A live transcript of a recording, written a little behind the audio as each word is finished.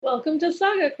Welcome to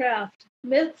SagaCraft.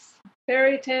 Myths,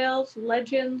 fairy tales,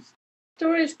 legends,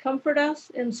 stories comfort us,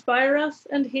 inspire us,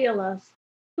 and heal us.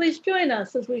 Please join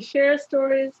us as we share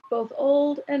stories both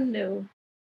old and new.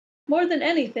 More than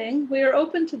anything, we are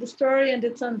open to the story and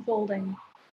its unfolding.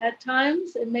 At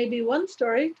times, it may be one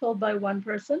story told by one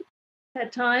person.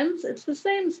 At times, it's the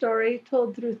same story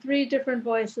told through three different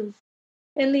voices.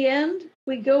 In the end,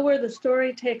 we go where the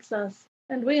story takes us,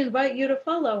 and we invite you to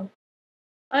follow.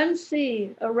 I'm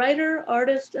C, a writer,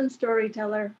 artist, and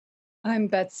storyteller. I'm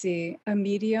Betsy, a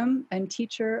medium and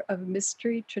teacher of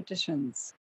mystery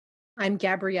traditions. I'm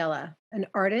Gabriella, an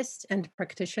artist and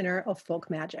practitioner of folk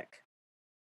magic.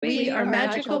 We are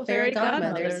magical fairy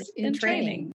godmothers in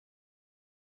training.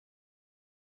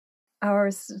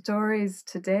 Our stories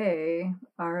today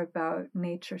are about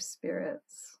nature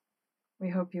spirits. We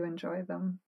hope you enjoy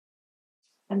them.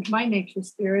 And my nature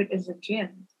spirit is a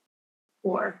djinn,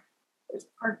 or is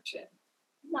part djinn.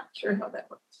 I'm not sure how that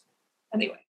works.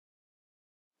 Anyway,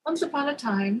 once upon a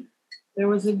time, there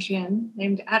was a djinn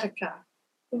named Attica,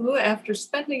 who, after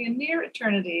spending a near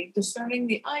eternity discerning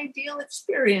the ideal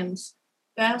experience,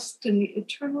 basked in the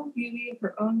eternal beauty of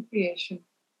her own creation.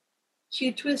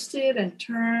 She twisted and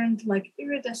turned like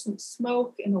iridescent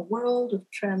smoke in a world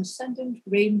of transcendent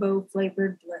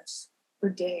rainbow-flavored bliss for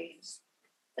days,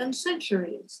 then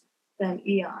centuries, then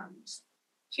eons.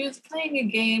 She was playing a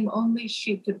game only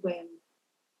she could win.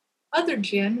 Other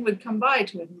djinn would come by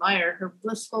to admire her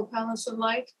blissful palace of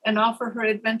light and offer her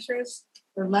adventures.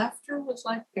 Her laughter was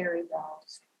like fairy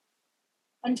bells.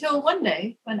 Until one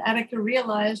day, when Attica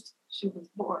realized she was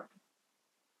bored.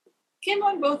 It came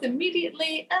on both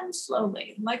immediately and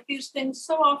slowly, like these things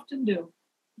so often do.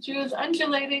 She was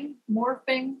undulating,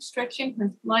 morphing, stretching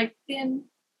her light thin,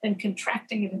 and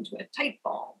contracting it into a tight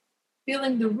ball,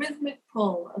 feeling the rhythmic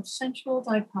pull of sensual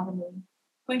dichotomy,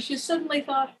 when she suddenly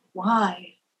thought,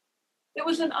 why? It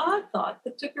was an odd thought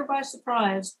that took her by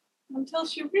surprise until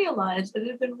she realized that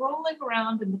it had been rolling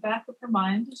around in the back of her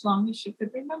mind as long as she could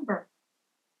remember.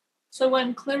 So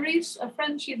when Clarice, a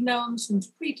friend she'd known since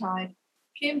pre-tide,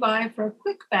 came by for a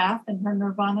quick bath in her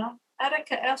nirvana,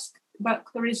 Attica asked about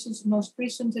Clarice's most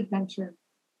recent adventure.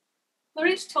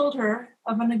 Clarice told her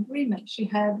of an agreement she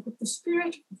had with the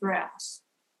spirit of grass.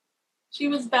 She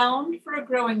was bound for a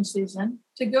growing season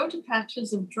to go to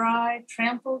patches of dry,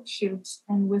 trampled shoots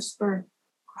and whisper,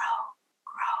 grow,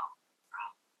 grow,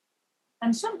 grow.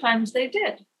 And sometimes they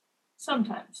did,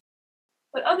 sometimes.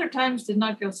 But other times did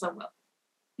not go so well.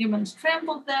 Humans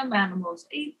trampled them, animals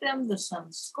ate them, the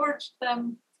sun scorched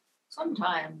them.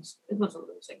 Sometimes it was a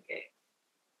losing game.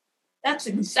 That's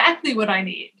exactly what I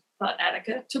need, thought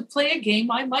Attica, to play a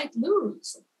game I might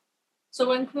lose. So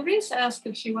when Clarice asked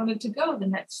if she wanted to go the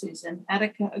next season,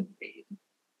 Attica agreed.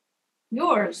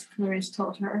 Yours, Clarice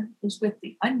told her, is with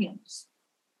the onions.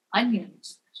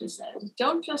 Onions, she said,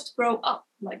 don't just grow up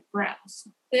like grass.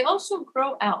 They also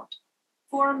grow out,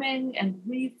 forming and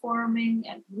reforming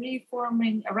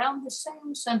around the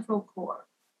same central core.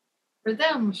 For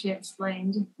them, she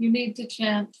explained, you need to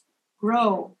chant,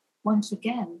 grow once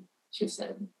again, she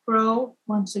said. Grow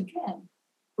once again.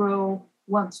 Grow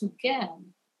once again.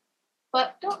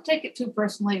 But don't take it too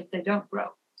personally if they don't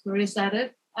grow. Clarice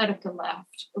added. Attica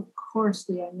laughed. Of course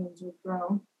the onions would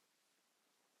grow.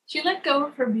 She let go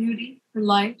of her beauty, her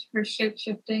light, her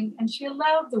shape-shifting, and she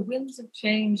allowed the winds of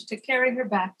change to carry her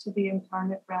back to the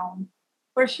incarnate realm,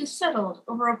 where she settled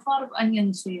over a plot of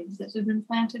onion seeds that had been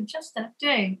planted just that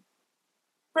day.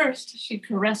 First, she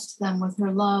caressed them with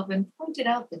her love and pointed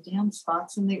out the damp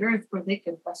spots in the earth where they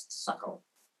could best suckle.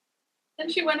 Then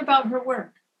she went about her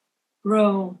work.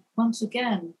 Grow once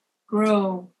again,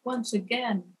 grow once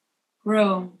again,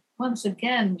 grow once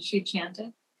again, she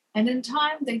chanted, and in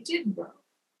time they did grow.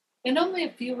 In only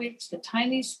a few weeks, the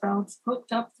tiny sprouts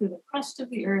poked up through the crust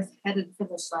of the earth, headed for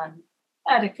the sun.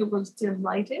 Attica was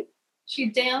delighted. She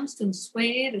danced and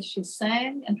swayed as she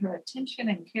sang, and her attention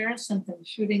and care sent them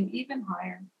shooting even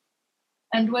higher.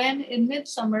 And when, in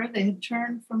midsummer, they had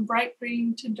turned from bright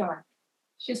green to dark,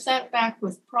 she sat back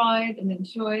with pride and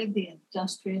enjoyed the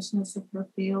industriousness of her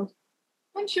field.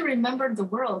 Then she remembered the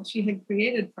world she had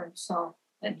created for herself,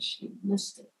 and she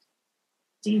missed it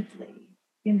deeply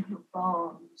in her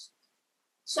bones.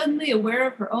 Suddenly aware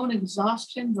of her own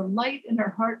exhaustion, the light in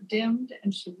her heart dimmed,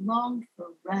 and she longed for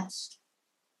rest.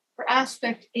 Her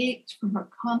aspect ached from her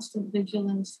constant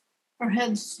vigilance. Her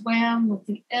head swam with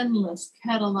the endless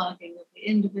cataloging of the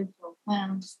individual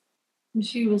plants, and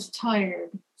she was tired,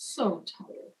 so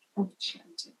tired of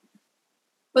chanting.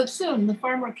 But soon the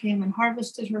farmer came and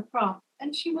harvested her crop,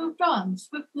 and she moved on,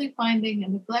 swiftly finding a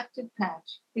neglected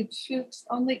patch, its shoots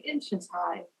only inches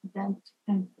high, bent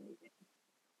and fading.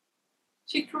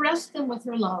 She caressed them with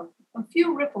her love. A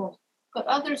few rippled, but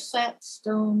others sat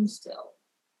stone still.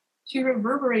 She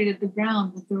reverberated the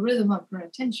ground with the rhythm of her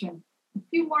attention. A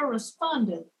few more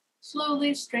responded,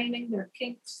 slowly straining their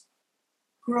kinks.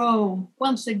 Grow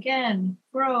once again,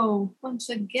 grow once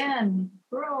again,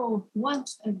 grow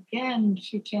once again,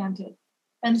 she chanted.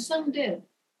 And some did,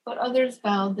 but others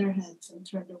bowed their heads and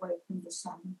turned away from the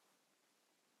sun.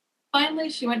 Finally,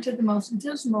 she went to the most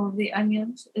dismal of the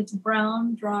onions, its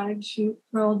brown, dried shoot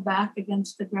curled back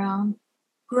against the ground.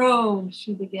 Grow,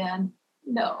 she began.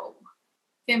 No,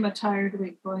 came a tired,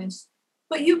 weak voice.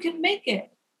 But you can make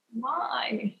it.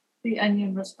 Why? The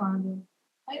onion responded.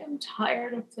 I am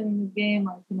tired of playing a game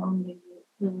I can only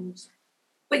lose.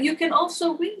 But you can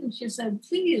also win, she said.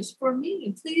 Please, for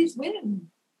me, please win.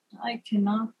 I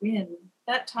cannot win.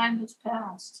 That time has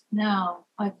passed. Now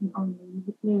I can only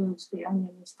lose, the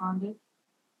onion responded.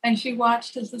 And she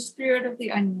watched as the spirit of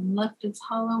the onion left its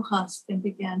hollow husk and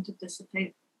began to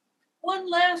dissipate. One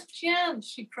last chance,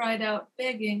 she cried out,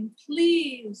 begging,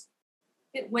 please.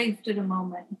 It wafted a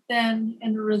moment, then,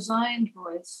 in a resigned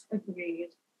voice,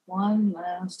 agreed, one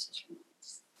last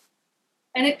chance.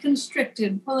 And it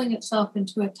constricted, pulling itself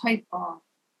into a tight ball.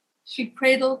 She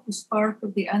cradled the spark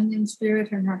of the onion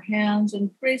spirit in her hands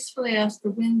and gracefully asked the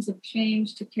winds of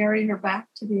change to carry her back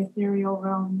to the ethereal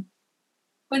realm.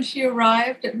 When she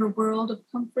arrived at her world of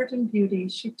comfort and beauty,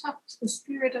 she tucked the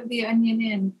spirit of the onion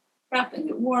in, wrapping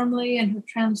it warmly in her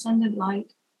transcendent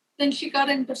light. Then she got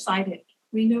in beside it,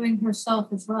 renewing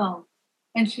herself as well,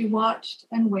 and she watched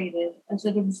and waited as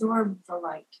it absorbed the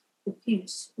light, the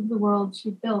peace of the world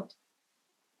she built.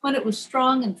 When it was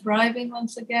strong and thriving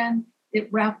once again, it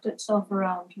wrapped itself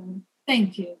around her.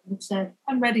 Thank you, it said.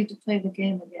 I'm ready to play the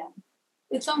game again.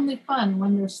 It's only fun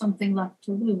when there's something left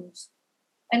to lose.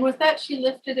 And with that, she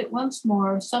lifted it once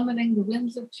more, summoning the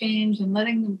winds of change and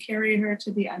letting them carry her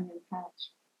to the onion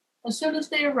patch. As soon as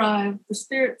they arrived, the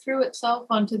spirit threw itself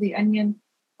onto the onion,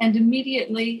 and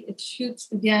immediately its shoots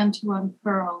began to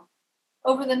uncurl.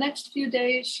 Over the next few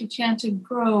days, she chanted,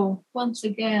 grow once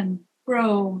again,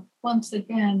 grow once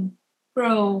again,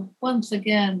 grow once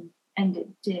again, and it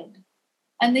did.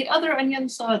 And the other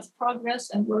onions saw its progress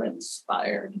and were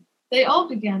inspired. They all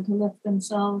began to lift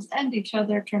themselves and each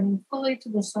other, turning fully to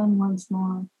the sun once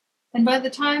more. And by the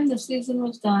time the season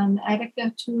was done,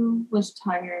 Attica too was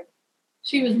tired.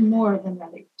 She was more than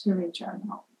ready to return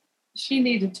home. She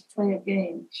needed to play a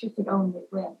game she could only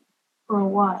win for a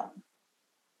while.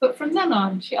 But from then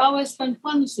on, she always spent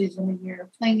one season a year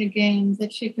playing a game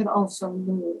that she could also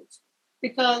lose.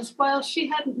 Because while she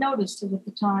hadn't noticed it at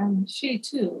the time, she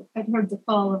too had heard the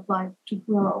call of life to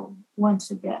grow once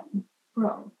again,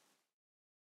 grow.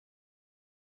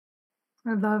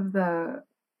 I love the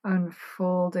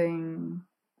unfolding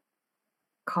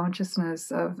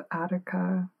consciousness of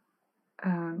Attica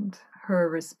and her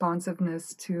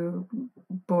responsiveness to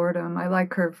boredom. I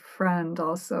like her friend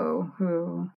also,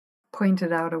 who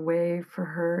pointed out a way for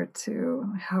her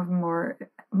to have more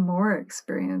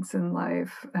experience in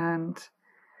life and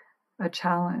a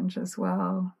challenge as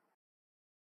well.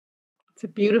 It's a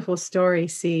beautiful story,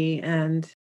 C.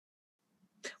 And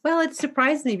well, it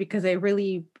surprised me because I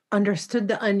really understood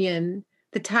the onion,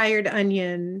 the tired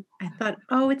onion. I thought,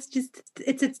 oh, it's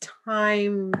its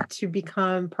time to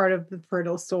become part of the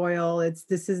fertile soil.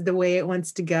 This is the way it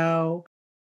wants to go.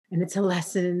 And it's a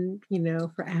lesson,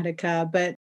 for Attica.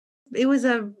 But it was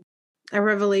a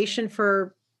revelation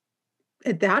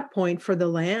at that point, for the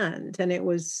land. And it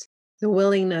was the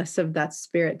willingness of that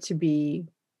spirit to be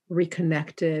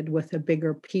reconnected with a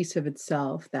bigger piece of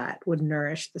itself that would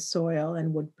nourish the soil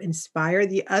and would inspire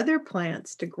the other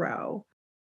plants to grow.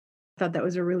 I thought that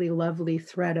was a really lovely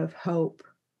thread of hope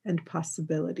and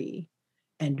possibility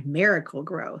and miracle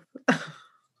growth.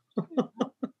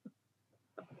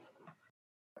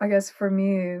 I guess for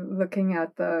me, looking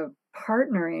at the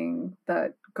partnering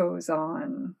that goes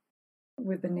on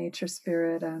with the nature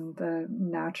spirit and the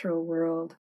natural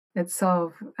world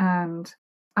itself, and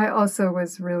I also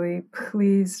was really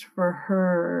pleased for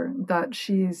her that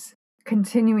she's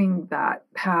continuing that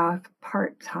path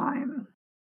part-time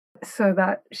so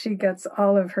that she gets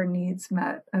all of her needs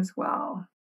met as well.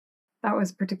 That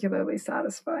was particularly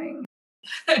satisfying.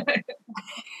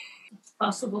 It's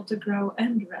possible to grow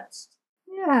and rest.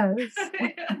 Yes.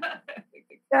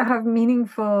 To have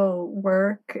meaningful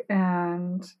work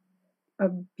and a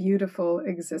beautiful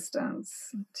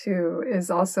existence too is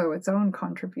also its own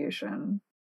contribution.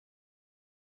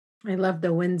 I love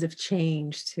the winds of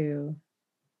change too.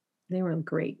 They were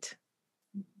great.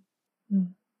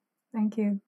 Thank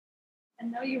you.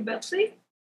 And now you, Betsy.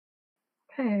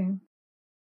 Okay.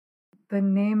 The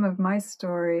name of my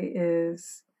story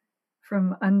is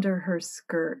from under her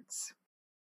skirts.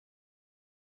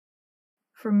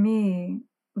 For me,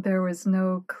 there was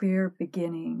no clear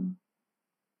beginning.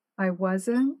 I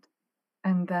wasn't,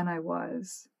 and then I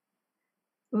was.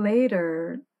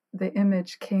 Later, the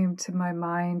image came to my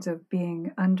mind of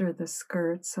being under the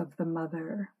skirts of the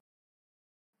mother.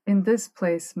 In this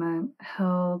placement,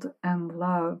 held and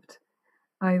loved,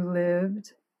 I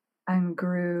lived and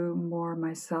grew more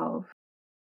myself.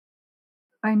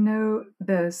 I know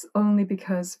this only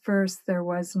because first there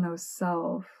was no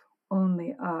self,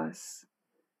 only us,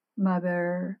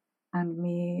 mother and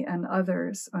me and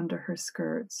others under her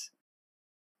skirts.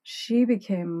 She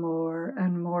became more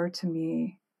and more to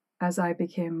me as I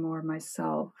became more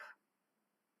myself.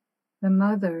 The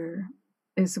mother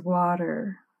is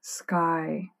water,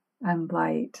 sky, and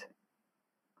light.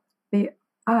 The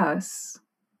us,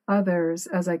 others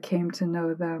as I came to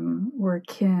know them, were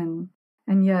kin,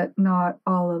 and yet not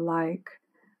all alike,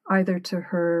 either to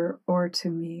her or to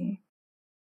me.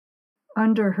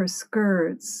 Under her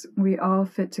skirts, we all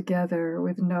fit together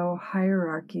with no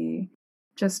hierarchy,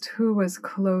 just who was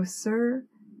closer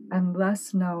and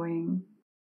less knowing,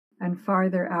 and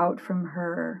farther out from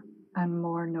her and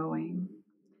more knowing.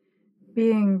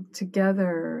 Being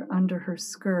together under her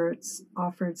skirts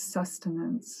offered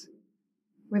sustenance.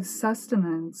 With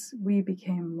sustenance, we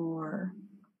became more.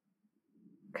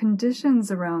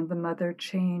 Conditions around the mother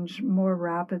change more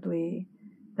rapidly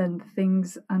than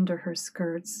things under her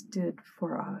skirts did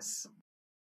for us.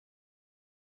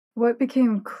 What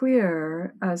became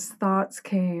clear as thoughts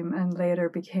came and later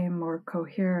became more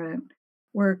coherent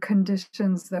were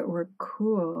conditions that were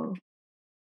cool,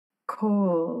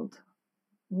 cold,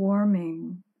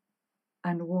 warming,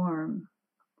 and warm.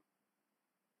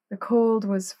 The cold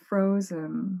was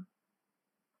frozen,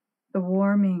 the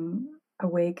warming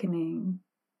awakening.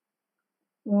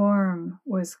 Warm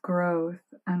was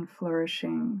growth and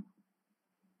flourishing.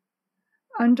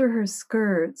 Under her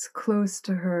skirts, close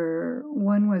to her,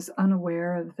 one was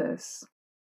unaware of this.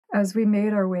 As we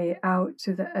made our way out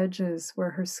to the edges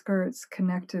where her skirts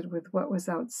connected with what was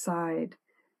outside,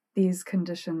 these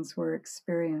conditions were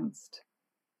experienced.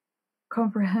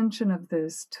 Comprehension of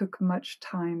this took much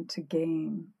time to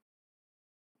gain.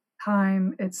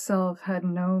 Time itself had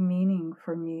no meaning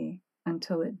for me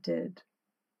until it did.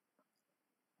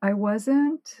 I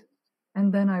wasn't,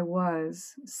 and then I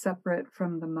was, separate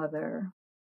from the mother.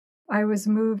 I was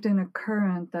moved in a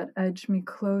current that edged me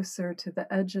closer to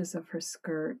the edges of her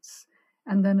skirts,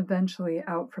 and then eventually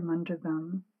out from under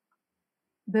them.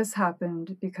 This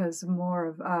happened because more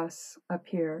of us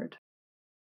appeared.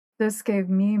 This gave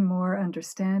me more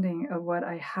understanding of what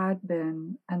I had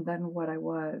been and then what I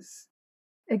was.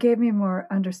 It gave me more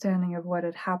understanding of what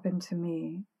had happened to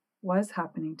me, was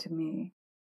happening to me.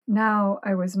 Now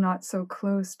I was not so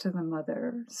close to the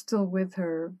mother, still with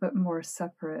her, but more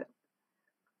separate.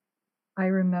 I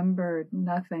remembered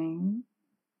nothing,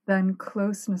 then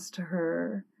closeness to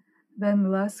her,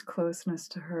 then less closeness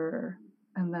to her,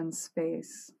 and then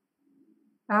space.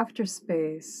 After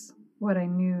space, what I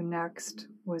knew next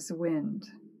was wind,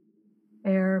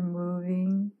 air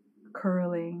moving,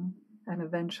 curling, and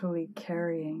eventually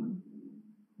carrying.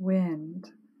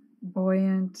 Wind,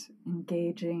 buoyant,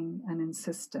 engaging, and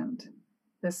insistent.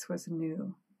 This was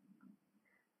new.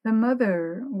 The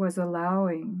mother was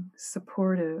allowing,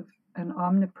 supportive, and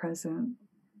omnipresent,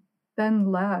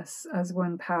 then less as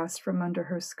one passed from under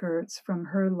her skirts from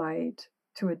her light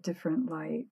to a different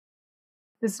light.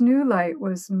 This new light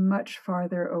was much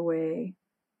farther away,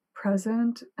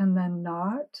 present and then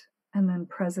not, and then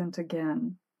present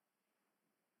again.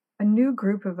 A new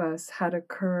group of us had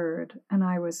occurred, and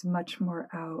I was much more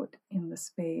out in the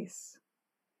space.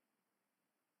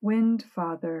 Wind,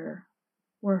 Father,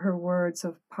 were her words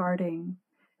of parting,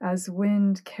 as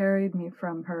wind carried me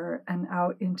from her and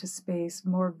out into space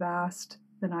more vast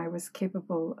than I was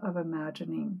capable of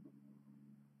imagining.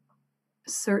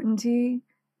 Certainty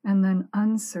and then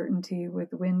uncertainty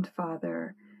with Wind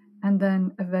Father, and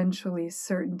then eventually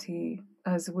certainty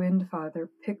as Wind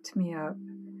Father picked me up,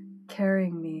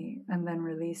 carrying me and then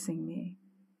releasing me,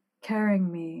 carrying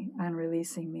me and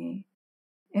releasing me.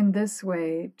 In this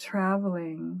way,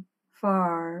 traveling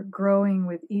far, growing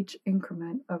with each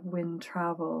increment of wind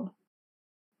travel,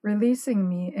 releasing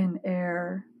me in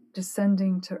air,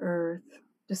 descending to earth,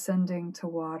 descending to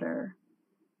water.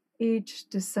 Each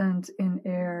descent in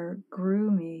air grew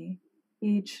me,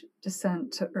 each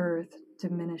descent to earth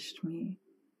diminished me.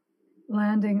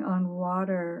 Landing on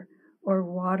water or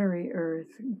watery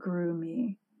earth grew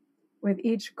me, with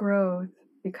each growth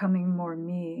becoming more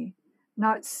me,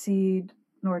 not seed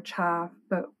nor chaff,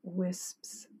 but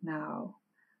wisps now,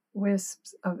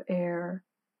 wisps of air,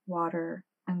 water,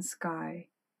 and sky,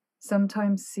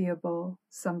 sometimes seeable,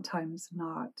 sometimes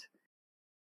not.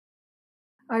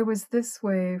 I was this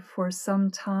way for some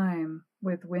time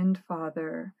with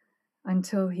Windfather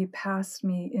until he passed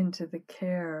me into the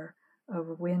care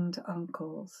of wind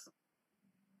uncles.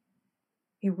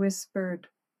 He whispered,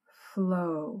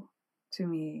 "Flow," to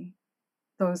me.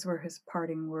 Those were his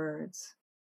parting words.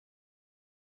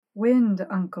 Wind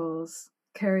uncles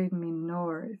carried me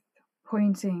north,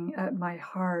 pointing at my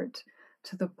heart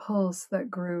to the pulse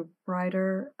that grew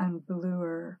brighter and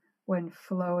bluer when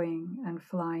flowing and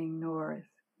flying north.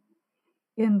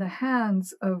 In the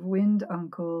hands of wind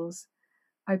uncles,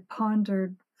 I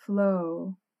pondered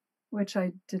flow, which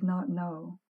I did not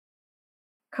know.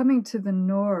 Coming to the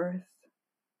north,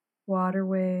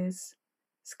 waterways,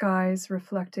 skies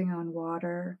reflecting on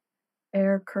water,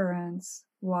 air currents,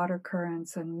 water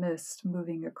currents, and mist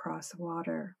moving across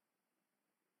water.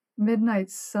 Midnight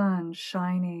sun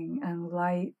shining and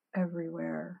light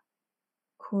everywhere,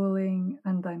 cooling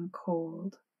and then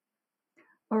cold.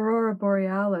 Aurora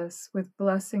borealis with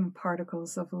blessing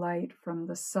particles of light from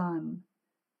the sun.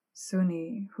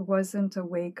 Suni, who wasn't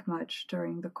awake much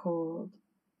during the cold.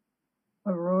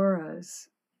 Auroras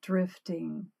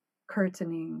drifting,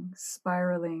 curtaining,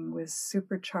 spiraling with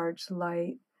supercharged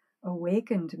light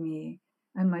awakened me,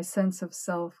 and my sense of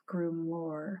self grew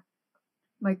more.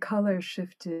 My color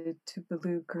shifted to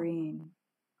blue-green.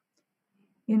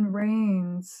 In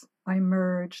rains, I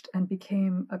merged and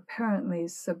became apparently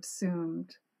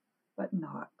subsumed, but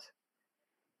not.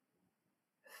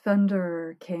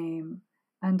 Thunderer came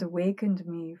and awakened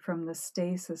me from the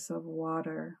stasis of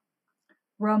water.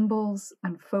 Rumbles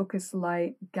and focused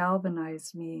light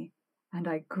galvanized me, and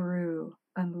I grew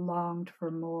and longed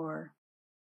for more.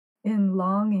 In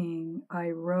longing, I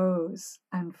rose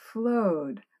and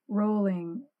flowed,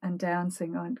 rolling and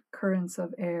dancing on currents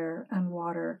of air and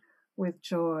water with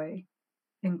joy,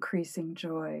 increasing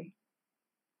joy.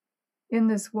 In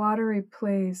this watery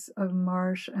place of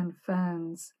marsh and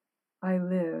fens, I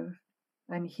live,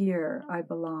 and here I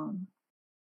belong.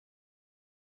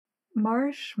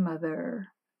 Marsh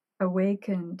Mother,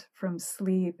 awakened from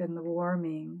sleep in the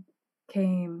warming,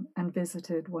 came and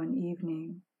visited one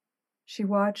evening. She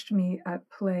watched me at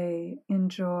play in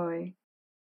joy,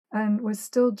 and was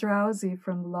still drowsy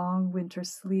from long winter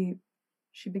sleep.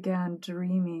 She began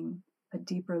dreaming a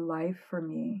deeper life for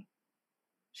me.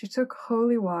 She took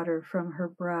holy water from her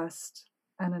breast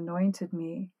and anointed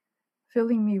me,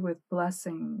 filling me with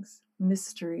blessings,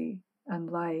 mystery, and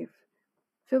life,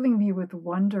 filling me with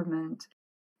wonderment,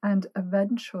 and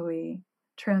eventually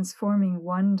transforming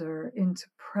wonder into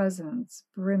presence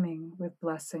brimming with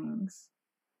blessings.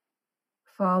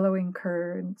 Following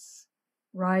currents,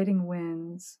 riding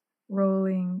winds,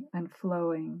 rolling and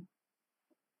flowing.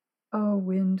 Oh,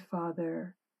 Wind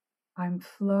Father, I'm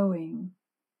flowing.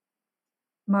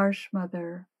 Marsh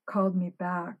Mother called me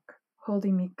back,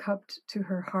 holding me cupped to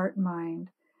her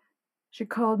heart-mind. She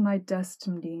called my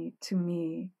destiny to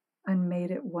me and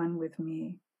made it one with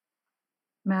me.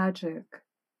 Magic,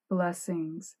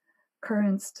 blessings,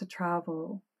 currents to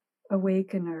travel,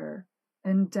 awakener,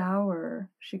 endower,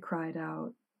 she cried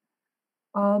out.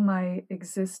 All my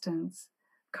existence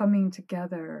coming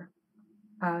together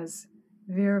as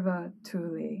Virva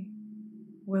Tuli,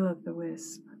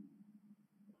 will-o'-the-wisp.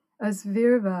 As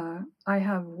Virva, I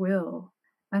have will,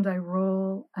 and I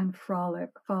roll and frolic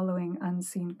following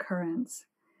unseen currents.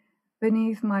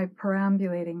 Beneath my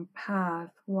perambulating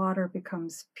path, water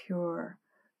becomes pure,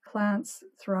 plants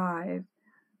thrive,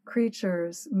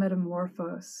 creatures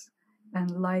metamorphose,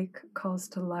 and like calls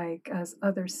to like as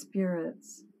other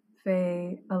spirits,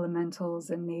 fae,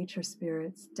 elementals, and nature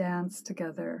spirits dance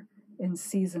together in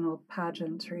seasonal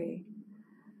pageantry.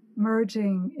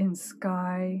 Merging in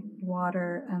sky,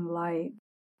 water, and light,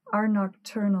 our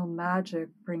nocturnal magic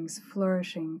brings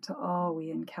flourishing to all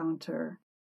we encounter.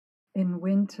 In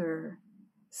winter,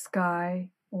 sky,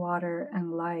 water,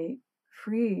 and light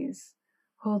freeze,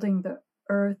 holding the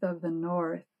earth of the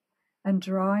north and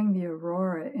drawing the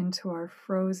aurora into our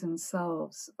frozen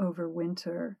selves over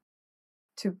winter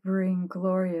to bring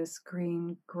glorious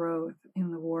green growth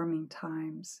in the warming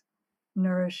times,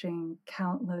 nourishing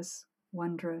countless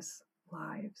wondrous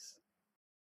lives.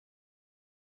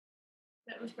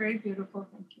 That was very beautiful,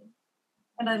 thank you.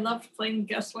 And I loved playing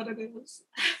Guess What It Is.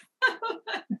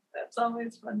 That's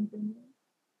always fun for me.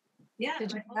 Yeah,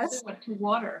 Did you I also guess? went to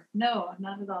water. No,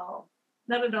 not at all.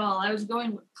 Not at all. I was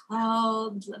going with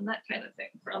clouds and that kind of thing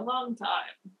for a long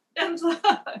time. And so,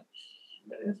 but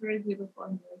it was very beautiful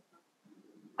and very fun.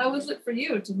 How was it for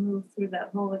you to move through that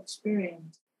whole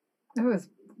experience? It was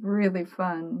really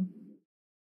fun.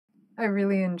 I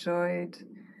really enjoyed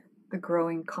the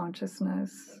growing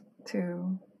consciousness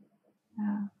too.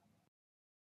 Yeah.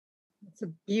 It's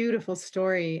a beautiful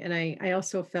story. And I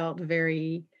also felt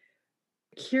very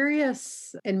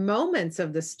curious in moments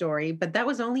of the story, but that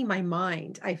was only my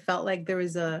mind. I felt like there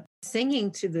was a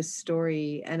singing to the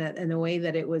story and in a way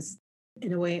that it was,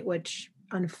 in a way which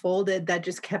unfolded that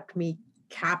just kept me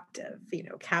captive,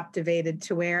 captivated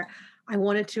to where I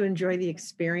wanted to enjoy the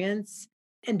experience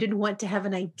and didn't want to have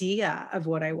an idea of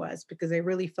what I was because I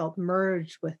really felt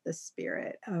merged with the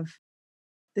spirit of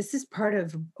this is part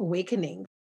of awakening.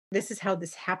 This is how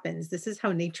this happens. This is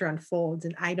how nature unfolds.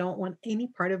 And I don't want any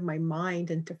part of my mind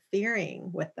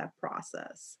interfering with that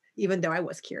process, even though I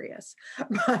was curious.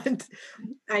 But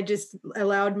I just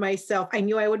allowed myself, I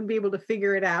knew I wouldn't be able to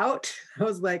figure it out. I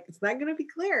was like, it's not going to be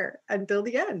clear until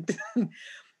the end.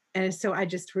 And so I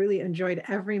just really enjoyed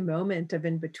every moment of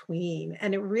in between.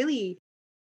 And it really,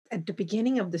 at the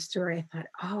beginning of the story, I thought,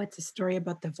 oh, it's a story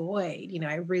about the void.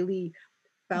 I really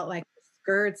felt like the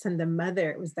skirts and the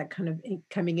mother, it was that kind of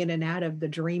coming in and out of the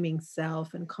dreaming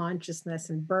self and consciousness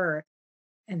and birth.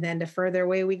 And then the further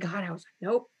away we got, I was like,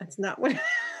 nope, that's not what it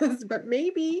is. But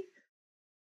maybe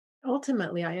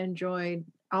ultimately I enjoyed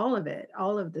all of it,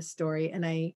 all of the story. And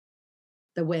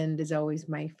the wind is always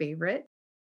my favorite.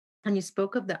 And you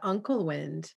spoke of the uncle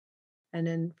wind. And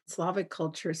in Slavic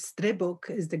culture, Stribuk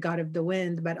is the god of the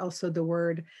wind, but also the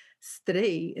word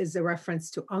stri is a reference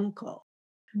to uncle.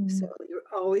 So you're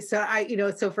always,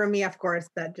 so for me, of course,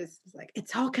 that just is like,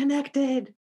 it's all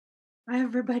connected.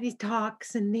 Everybody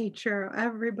talks in nature.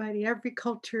 Every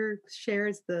culture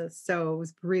shares this. So it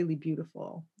was really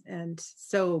beautiful and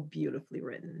so beautifully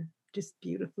written. Just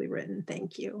beautifully written.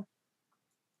 Thank you.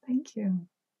 Thank you.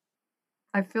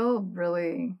 I feel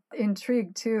really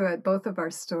intrigued too at both of our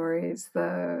stories.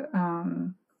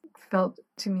 The felt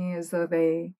to me as though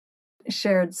they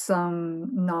shared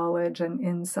some knowledge and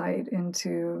insight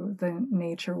into the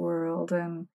nature world.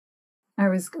 And I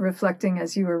was reflecting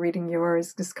as you were reading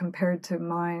yours, just compared to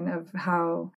mine, of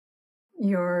how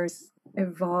yours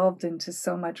evolved into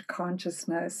so much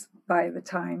consciousness by the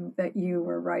time that you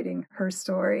were writing her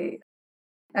story.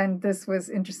 And this was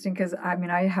interesting because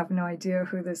I have no idea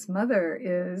who this mother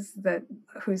is,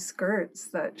 whose skirts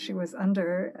that she was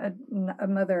under. A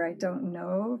mother I don't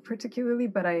know particularly,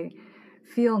 but I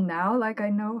feel now like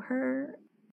I know her.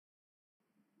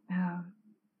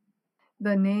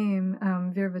 The name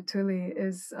Virvatuli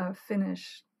is a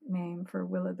Finnish name for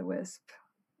will-o'-the-wisp.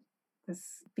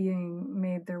 This being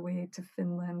made their way to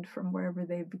Finland from wherever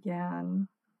they began.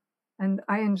 And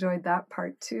I enjoyed that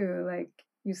part too. Like,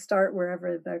 you start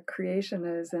wherever the creation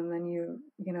is, and then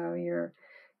your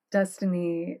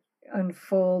destiny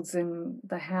unfolds in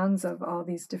the hands of all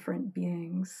these different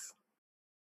beings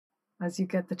as you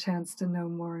get the chance to know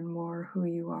more and more who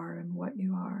you are and what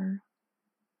you are.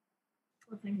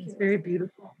 Well, thank you. It's very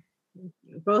beautiful. Thank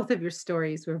you. Both of your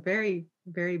stories were very,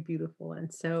 very beautiful.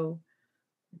 And so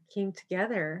came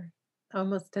together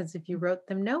almost as if you wrote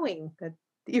them knowing that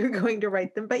you were going to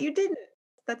write them, but you didn't.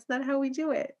 That's not how we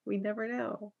do it. We never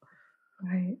know.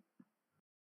 Right.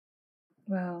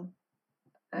 Well,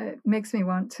 it makes me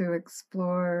want to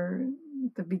explore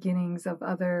the beginnings of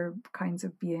other kinds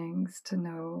of beings to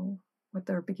know what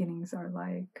their beginnings are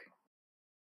like.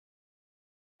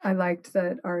 I liked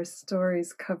that our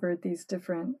stories covered these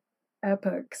different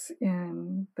epochs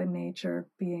in the nature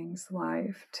of being's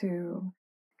life too.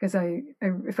 Because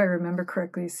if I remember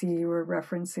correctly, see, you were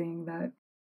referencing that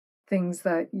things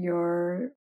that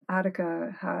your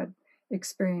Attica had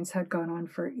experienced had gone on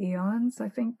for eons, I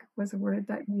think was a word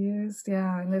that you used.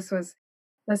 Yeah, and this was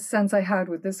the sense I had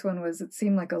with this one was it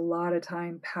seemed like a lot of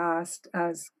time passed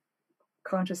as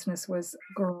consciousness was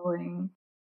growing,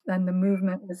 and the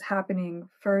movement was happening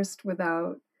first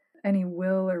without any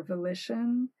will or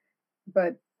volition,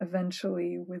 but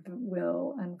eventually with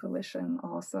will and volition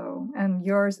also. And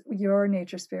your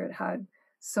nature spirit had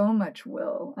so much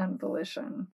will and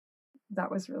volition.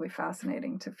 That was really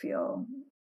fascinating to feel,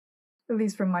 at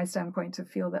least from my standpoint, to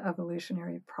feel the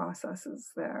evolutionary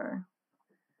processes there.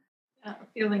 A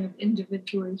feeling of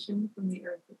individuation from the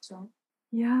earth itself.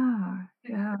 Yeah,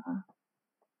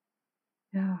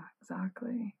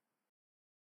 exactly.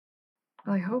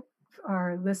 Well, I hope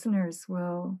our listeners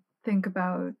will think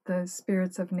about the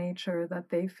spirits of nature that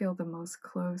they feel the most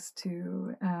close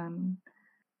to and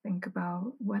think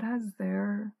about what has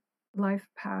their life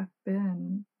path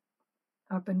been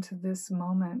up into this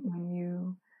moment when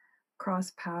you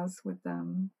cross paths with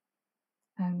them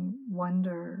and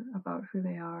wonder about who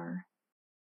they are.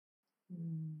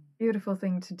 Beautiful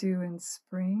thing to do in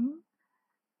spring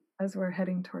as we're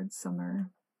heading towards summer.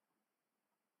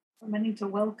 So many to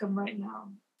welcome right now.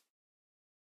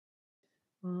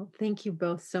 Well, thank you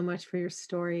both so much for your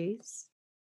stories.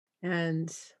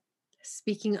 And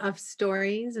speaking of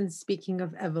stories and speaking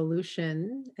of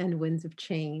evolution and winds of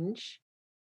change,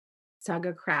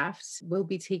 Saga Crafts will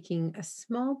be taking a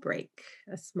small break,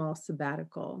 a small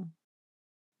sabbatical.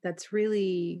 That's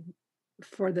really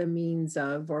for the means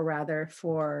of, or rather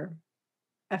for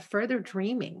a further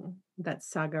dreaming that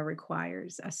Saga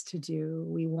requires us to do.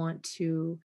 We want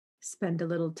to spend a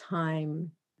little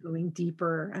time going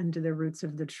deeper under the roots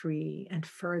of the tree and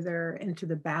further into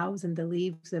the boughs and the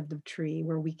leaves of the tree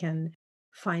where we can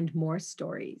find more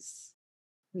stories.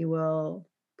 We will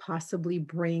possibly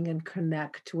bring and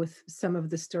connect with some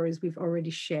of the stories we've already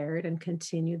shared and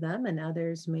continue them, and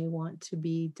others may want to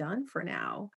be done for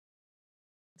now.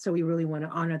 So we really want to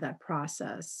honor that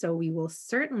process. So we will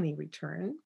certainly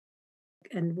return,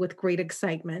 and with great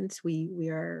excitement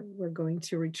we're going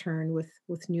to return with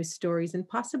new stories and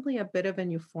possibly a bit of a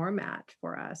new format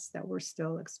for us that we're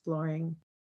still exploring.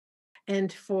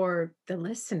 And for the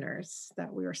listeners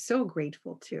that we are so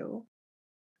grateful to,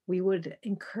 we would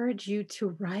encourage you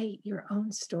to write your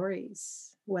own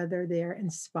stories, whether they're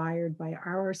inspired by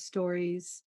our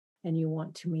stories and you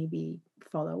want to maybe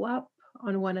follow up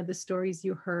on one of the stories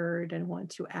you heard and want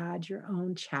to add your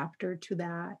own chapter to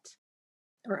that,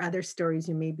 or other stories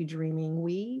you may be dreaming.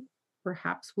 We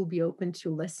perhaps will be open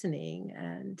to listening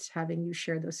and having you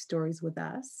share those stories with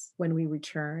us when we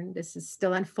return. This is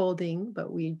still unfolding,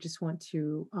 but we just want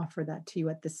to offer that to you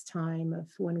at this time of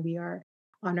when we are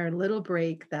on our little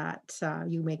break, that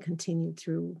you may continue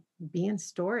to be in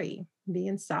story, be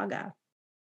in saga.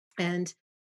 And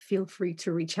feel free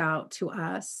to reach out to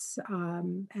us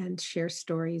and share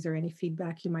stories or any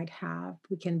feedback you might have.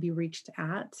 We can be reached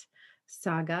at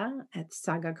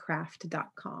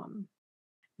saga@sagacraft.com.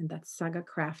 And that's Saga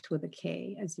Craft with a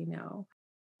K, as you know.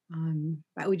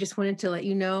 But we just wanted to let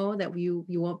you know that you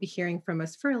won't be hearing from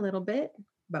us for a little bit,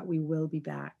 but we will be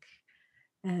back.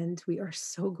 And we are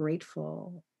so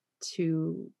grateful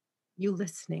to you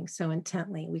listening so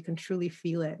intently. We can truly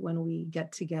feel it when we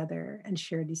get together and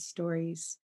share these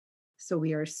stories. So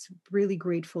we are really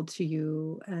grateful to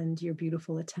you and your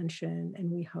beautiful attention.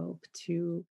 And we hope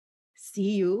to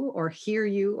see you or hear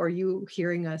you or you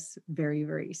hearing us very,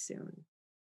 very soon.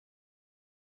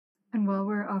 And while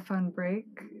we're off on break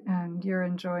and you're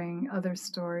enjoying other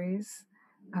stories,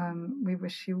 we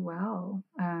wish you well,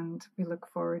 and we look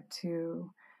forward to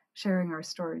sharing our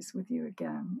stories with you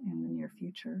again in the near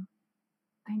future.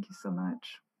 Thank you so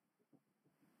much.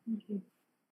 Thank you.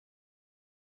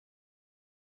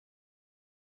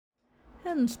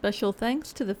 And special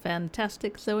thanks to the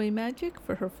fantastic Zoe Magic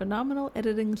for her phenomenal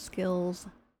editing skills.